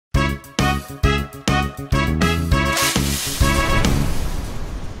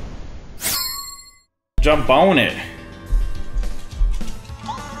Jump on it.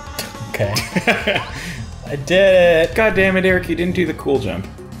 Okay. I did it! God damn it, Eric, you didn't do the cool jump.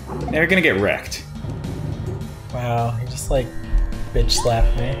 Now you're gonna get wrecked. Wow, he just like bitch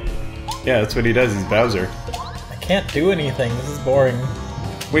slapped me. Yeah, that's what he does, he's Bowser. I can't do anything, this is boring.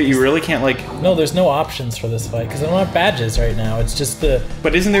 Wait, you really can't, like... No, there's no options for this fight, because I don't have badges right now, it's just the...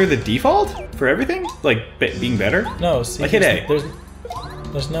 But isn't there the default for everything? Like, being better? No, see, like, hit A.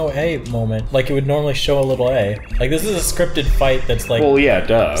 There's no A moment. Like, it would normally show a little A. Like, this is a scripted fight that's like... Well, yeah,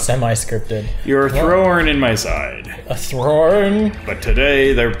 duh. Semi-scripted. You're a thorn in my side. A thorn? But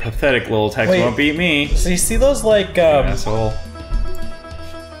today, their pathetic little attacks won't beat me. So you see those, like, asshole.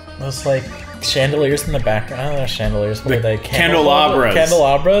 Those, like, chandeliers in the background? I don't know, chandeliers. What are they? Candelabras.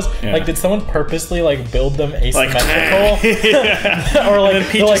 Candelabras? Yeah. Like, did someone purposely, like, build them asymmetrical? Like, or, like, and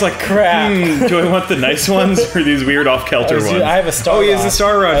then Peach is like, crap. Do I want the nice ones or these weird off-kelter ones? I have a star rod. Oh, he has a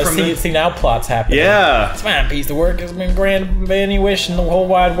star rod from see, now plot's happening. Yeah. It's my piece of work has been granted by any wish in the whole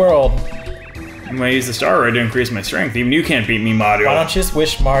wide world. I'm gonna use the star rod to increase my strength. Even you can't beat me, Mario. Why don't you just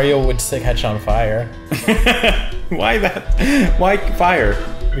wish Mario would catch on fire? Why that? Why fire?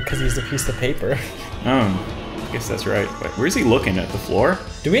 Because he's a piece of paper. Oh, I guess that's right. Wait, where's he looking? At the floor?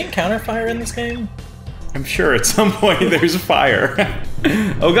 Do we encounter fire in this game? I'm sure at some point there's fire.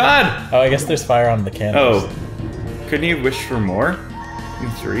 Oh god! Oh, I guess there's fire on the candles. Oh. Couldn't you wish for more? In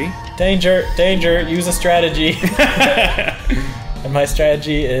 3? Danger! Danger! Use a strategy! And my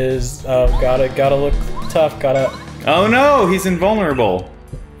strategy is, gotta look tough, gotta... Oh no! He's invulnerable!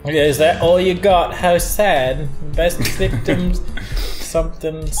 Yeah, is that all you got? How sad. Best victims...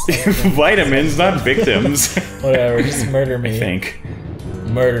 something... Vitamins, not victims. Whatever, just murder me. I think.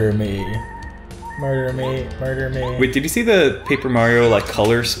 Murder me. Murder me. Murder me. Wait, did you see the Paper Mario, like,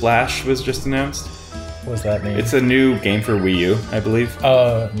 Color Splash was just announced? What does that mean? It's a new game for Wii U, I believe.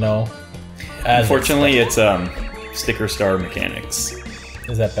 No. Unfortunately, it's, Sticker Star mechanics.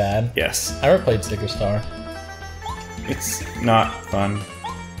 Is that bad? Yes. I never played Sticker Star. It's not fun.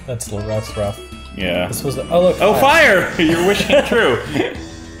 That's rough. Yeah. This was... Oh, look. Oh, fire! You're wishing true.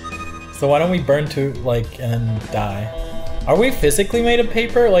 So why don't we burn to, like, and die? Are we physically made of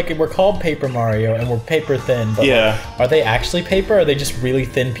paper? Like, we're called Paper Mario, and we're paper thin, but yeah. Like, are they actually paper, or are they just really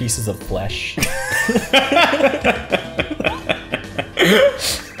thin pieces of flesh?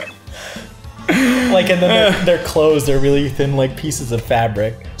 Like, and then their clothes are really thin, like, pieces of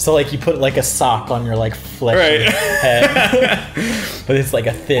fabric. So, like, you put, like, a sock on your, like, fleshy head. But it's, like,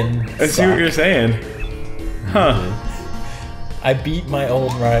 a thin I see what you're saying. Huh. I beat my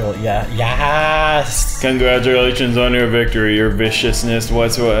old rival. Yeah. Yes! Congratulations on your victory, your viciousness.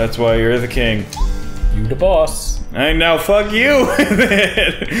 That's why you're the king. You the boss. And now fuck you!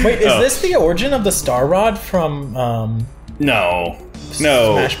 Wait, is this the origin of the Star Rod from, No.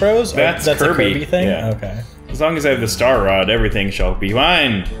 Smash Bros? That's a Kirby. Kirby thing? Yeah. Okay. As long as I have the Star Rod, everything shall be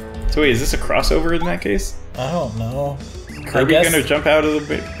fine. So wait, is this a crossover in that case? I don't know. Kirby gonna jump out of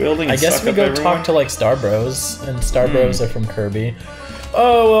the building and I guess suck we up go everyone? talk to, like, Star Bros, and Star Bros are from Kirby.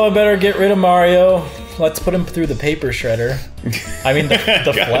 Oh, well, I better get rid of Mario. Let's put him through the paper shredder. I mean, the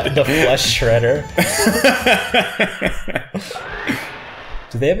flesh shredder.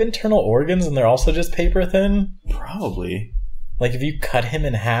 Do they have internal organs and they're also just paper thin? Probably. Like, if you cut him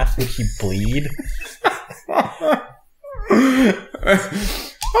in half, would he bleed?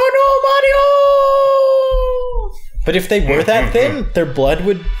 Oh no, Mario! But if they were that thin, their blood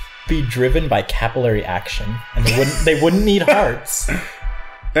would be driven by capillary action, and they wouldn't need hearts.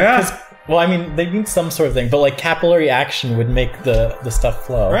 Yeah. Well, I mean, they need some sort of thing, but like capillary action would make the stuff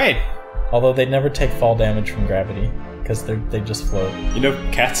flow. Right. Although they'd never take fall damage from gravity because they just float. You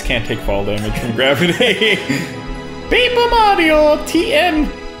know, cats can't take fall damage from gravity. Paper Mario TM.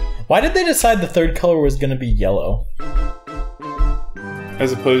 Why did they decide the third color was going to be yellow?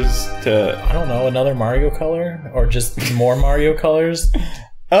 As opposed to... I don't know, another Mario color? Or just more Mario colors?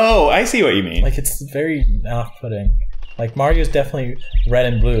 Oh, I see what you mean. Like, it's very off-putting. Like, Mario's definitely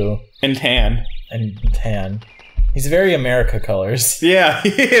red and blue. And tan. And tan. He's very America colors. Yeah, he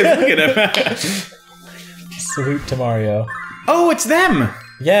is. Look at him. Salute to Mario. Oh, it's them!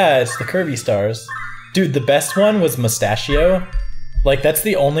 Yeah, it's the Kirby stars. Dude, the best one was Mustachio. Like, that's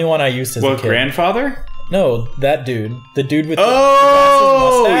the only one I used as a kid. Grandfather? No, that dude. The dude with the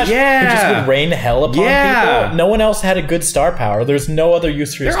glasses mustache. Yeah. Who just would rain hell upon people. No one else had a good star power. There's no other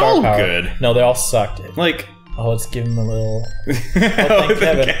use for your star power. They're all good. No, they all sucked. Like... Oh, let's give him a little... Oh, thank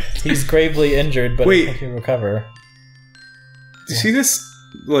Kevin. He's gravely injured, but I think he'll recover. Do you see this,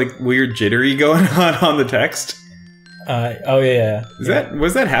 like, weird jittery going on the text? Oh yeah.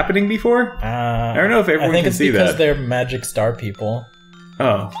 Was that happening before? I don't know if everyone can see that. I think it's because they're magic star people.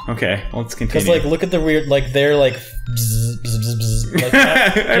 Oh, okay. Well, let's continue. Because like, look at the weird, like they're like. Bzz, bzz, bzz, bzz. Like,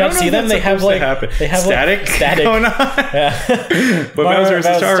 I don't see them. They have like static going on. Yeah. But Bowser's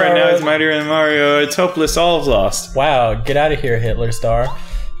the star right now. It's mightier than Mario. It's hopeless. All's lost. Wow! Get out of here, Hitler Star.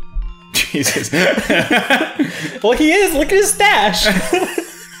 Jesus. Well, he is. Look at his stash.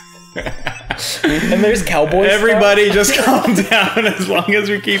 And there's Cowboy Star. Everybody just calm down. As long as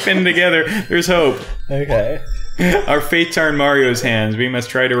we keep in together, there's hope. Okay. Our fates are in Mario's hands. We must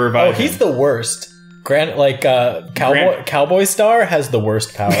try to revive him. He's the worst. Cowboy Star has the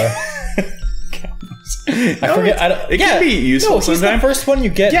worst power. I forget. It can be useful he's sometimes. The first one you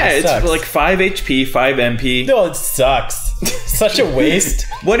get. Yeah, it's like 5 HP, 5 MP. No, it sucks. Such a waste.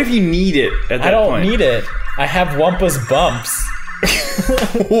 What if you need it at that point? I don't need it. I have Wampa's Bumps.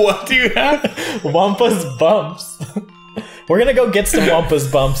 What do you have? Wampa's Bumps. We're gonna go get some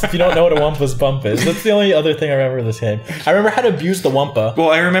Wampa's Bumps. If you don't know what a Wampa's Bump is, that's the only other thing I remember this game. I remember how to abuse the Wampa.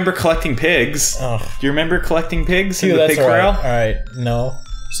 Well, I remember collecting pigs. Oh. Do you remember collecting pigs in the that's pig corral? Alright, no.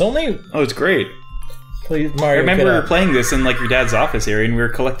 It's only... Oh, it's great. Please, Mario, I remember we were playing this in like your dad's office area, and we were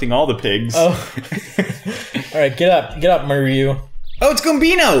collecting all the pigs. Oh. Alright, get up, Mario. Oh, it's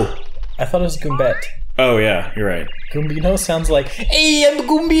Goombino! I thought it was Goombette. Oh yeah, you're right. Goombino sounds like, hey, I'm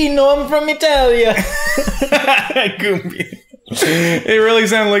Goombino, I'm from Italia. Goombino. It really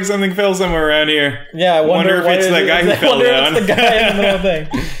sounded like something fell somewhere around here. Yeah, I wonder if it's that guy who fell down. It's the guy in the middle of the thing.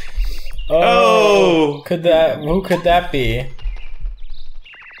 Oh! Who could that be?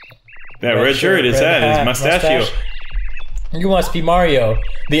 That red shirt, his hat, his mustachio. You must be Mario,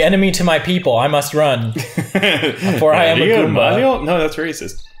 the enemy to my people. I must run. For I am a Goomba. Mario? No, that's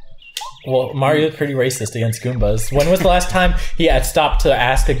racist. Well, Mario's pretty racist against Goombas. When was the last time he had stopped to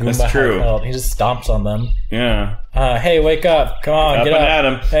ask a Goomba how he felt? He just stomps on them. Yeah. Hey, wake up. Come on, get up. At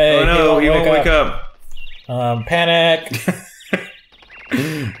him. Hey, oh no, he won't wake up. Panic.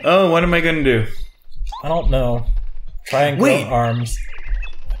 Oh, what am I gonna do? I don't know. Triangle arms.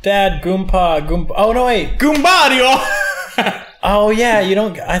 Dad, Goomba. Oh, no, wait. Goombadio! Oh, yeah, you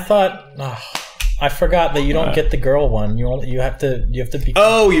don't... I thought... Oh, I forgot that you don't get the girl one. You have to be...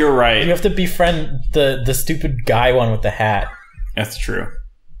 Oh, you're right. You have to befriend the stupid guy one with the hat. That's true.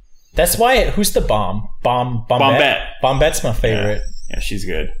 That's why... Who's the bomb? Bombette. Bombette's my favorite. Yeah, she's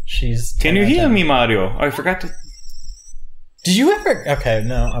good. She's... Can you hear me, Mario? Oh, I forgot to... Did you ever... Okay,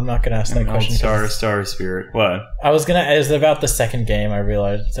 no, I'm not going to ask that question. Star Spirit. What? I was going to... It was about the second game, I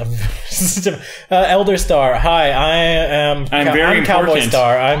realized. Elder Star. Hi, I'm very important. Cowboy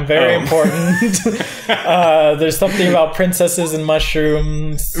Star. I'm very important. There's something about princesses and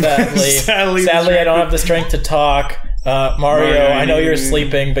mushrooms. Sadly, I don't have the strength to talk. Mario, I know you're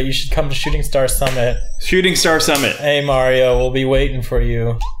sleeping, but you should come to Shooting Star Summit. Shooting Star Summit. Hey, Mario, we'll be waiting for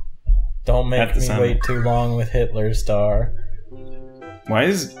you. Don't make me wait too long with Hitler Star. Why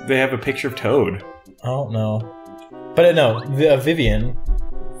does they have a picture of Toad? I don't know. But no, Vivian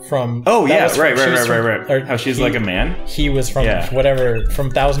from... Oh, yeah, right. How she's like a man? He was from whatever,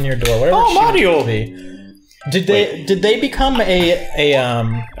 from Thousand Year Door, whatever. Oh, Mario! Did they become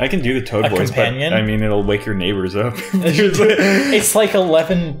a I can do the Toad voice, companion? But I mean, it'll wake your neighbors up. It's like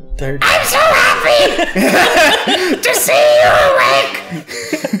 11:30. I'm so happy to see you awake!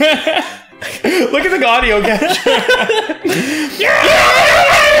 Look at the audio capture.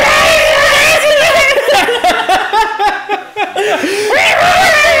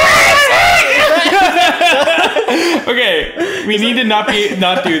 Okay, we need to not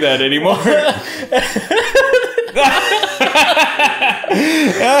do that anymore.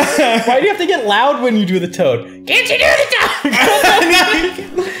 Why do you have to get loud when you do the Toad? Can't you do the Toad?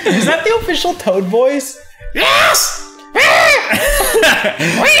 Is that the official Toad voice? Yes!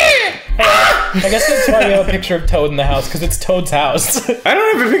 I guess that's why we have a picture of Toad in the house, because it's Toad's house. I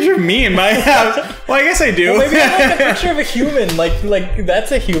don't have a picture of me in my house. Well, I guess I do. Well, maybe I have a picture of a human. Like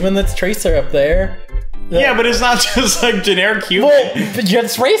that's a human. That's Tracer up there. Yeah, but it's not just like generic human. Well, but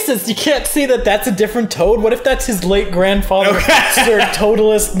it's racist. You can't see that that's a different Toad. What if that's his late grandfather, Sir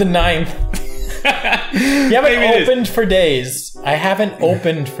Toadalus the Ninth? You haven't opened for days. I haven't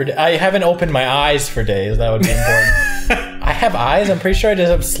opened my eyes for days. That would be important. I have eyes. I'm pretty sure I just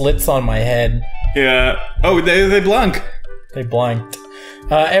have slits on my head. Yeah. Oh, they blunk. They blanked.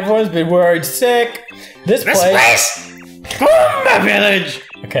 Everyone's been worried sick. This place. Goomba Village.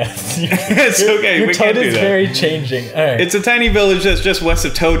 Okay. It's okay. Your we Toad can't do is that. very changing. All right. It's a tiny village that's just west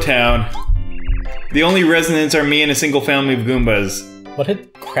of Toad Town. The only residents are me and a single family of Goombas. What a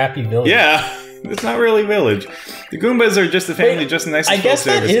crappy village. Yeah. It's not really village. The Goombas are just a family, just nice. I guess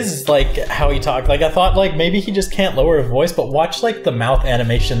that is like how he talked. Like I thought, like maybe he just can't lower a voice, but watch like the mouth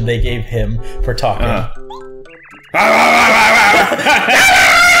animation they gave him for talking.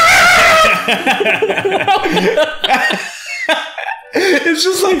 It's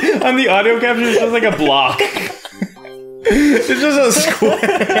just like on the audio capture, it's just like a block. It's just a square.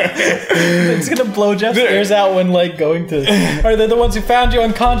 It's gonna blow Jeff's ears out when like going to. Are they the ones who found you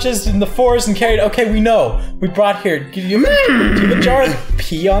unconscious in the forest and carried? Okay, we know. We brought here. Do you have a jar of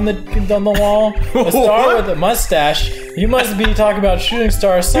pee on the wall? A star with a mustache. You must be talking about Shooting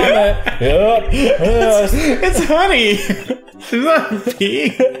Star Summit. Yep. It's honey. It's not pee.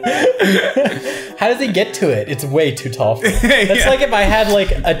 How does he get to it? It's way too tall for him. That's like if I had like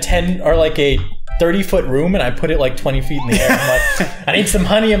a 10 or like a 30-foot room and I put it like 20 feet in the air. I'm like, I need some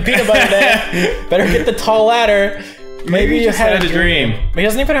honey and peanut butter there. Better get the tall ladder. Maybe you had a dream. But he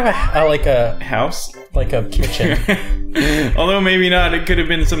doesn't even have a house, like a kitchen. Although maybe not. It could have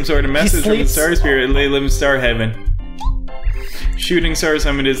been some sort of message from the Star Spirit. They live in Star Heaven. Shooting Star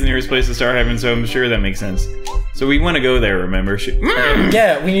Summit is the nearest place to Star Heaven, so I'm sure that makes sense. So we want to go there, remember?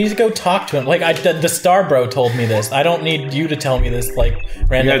 Yeah, we need to go talk to him. Like, the Star Bro told me this. I don't need you to tell me this, like,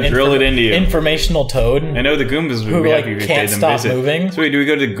 random drill it into you. Informational toad. I know the Goombas would be happy if they them visit. Moving. So wait, do we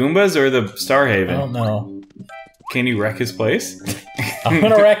go to the Goombas or the Star Haven? I don't know. Can you wreck his place? I'm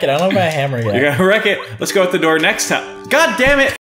gonna wreck it. I don't know if I hammer yet. You're gonna wreck it. Let's go out the door next time. God damn it!